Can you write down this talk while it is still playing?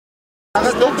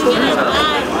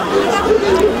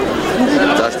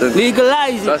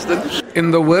Legalizing.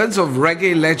 In the words of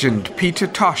reggae legend Peter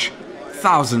Tosh,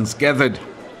 thousands gathered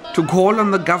to call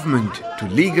on the government to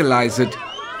legalize it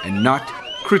and not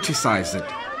criticize it.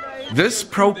 This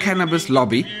pro-cannabis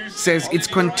lobby says its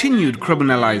continued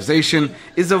criminalization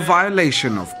is a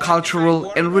violation of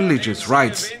cultural and religious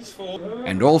rights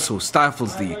and also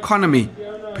stifles the economy,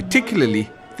 particularly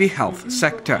the health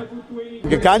sector.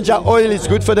 The ganja oil is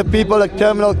good for the people, like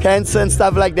terminal cancer and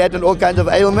stuff like that, and all kinds of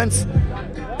ailments,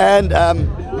 and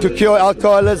to cure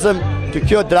alcoholism, to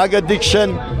cure drug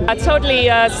addiction. I totally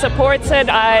support it.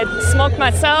 I smoke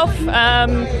myself,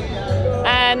 and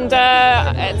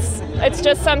it's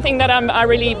just something that I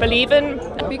really believe in.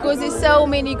 Because there's so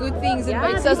many good things, it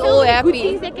makes us all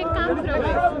happy. Like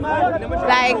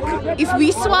if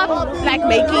we swap like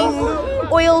making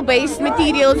oil-based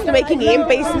materials to making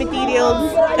hemp-based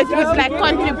materials, it would like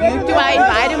contribute to our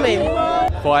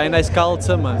environment. For a nice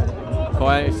culture, man.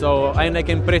 So I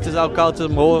can practice our culture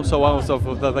more. So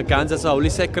the ganja is a holy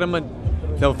sacrament.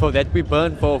 So for that we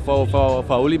burn for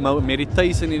holy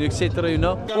meditation and etc. You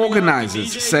know.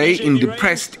 Organizers say in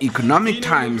depressed economic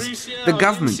times, the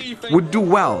government would do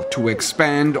well to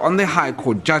expand on the High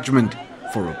Court judgment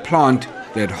for a plant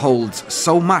that holds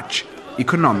so much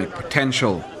economic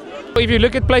potential. If you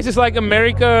look at places like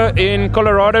America, in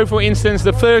Colorado for instance,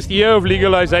 the first year of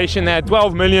legalization they had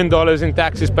 $12 million in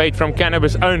taxes paid from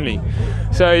cannabis only.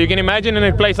 So you can imagine in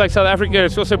a place like South Africa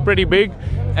it's also pretty big,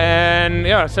 and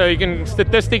yeah, so you can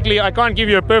statistically, I can't give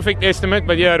you a perfect estimate,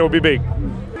 but yeah, it'll be big.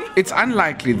 It's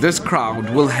unlikely this crowd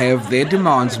will have their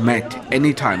demands met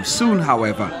anytime soon,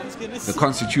 however. The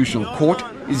Constitutional Court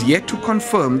is yet to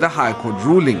confirm the High Court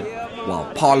ruling, while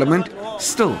Parliament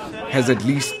still has at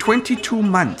least 22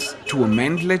 months to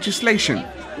amend legislation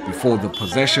before the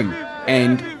possession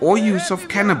and or use of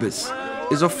cannabis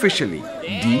is officially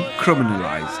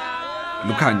decriminalized.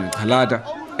 Lukhanyo Khalada,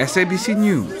 SABC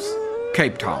News,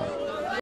 Cape Town.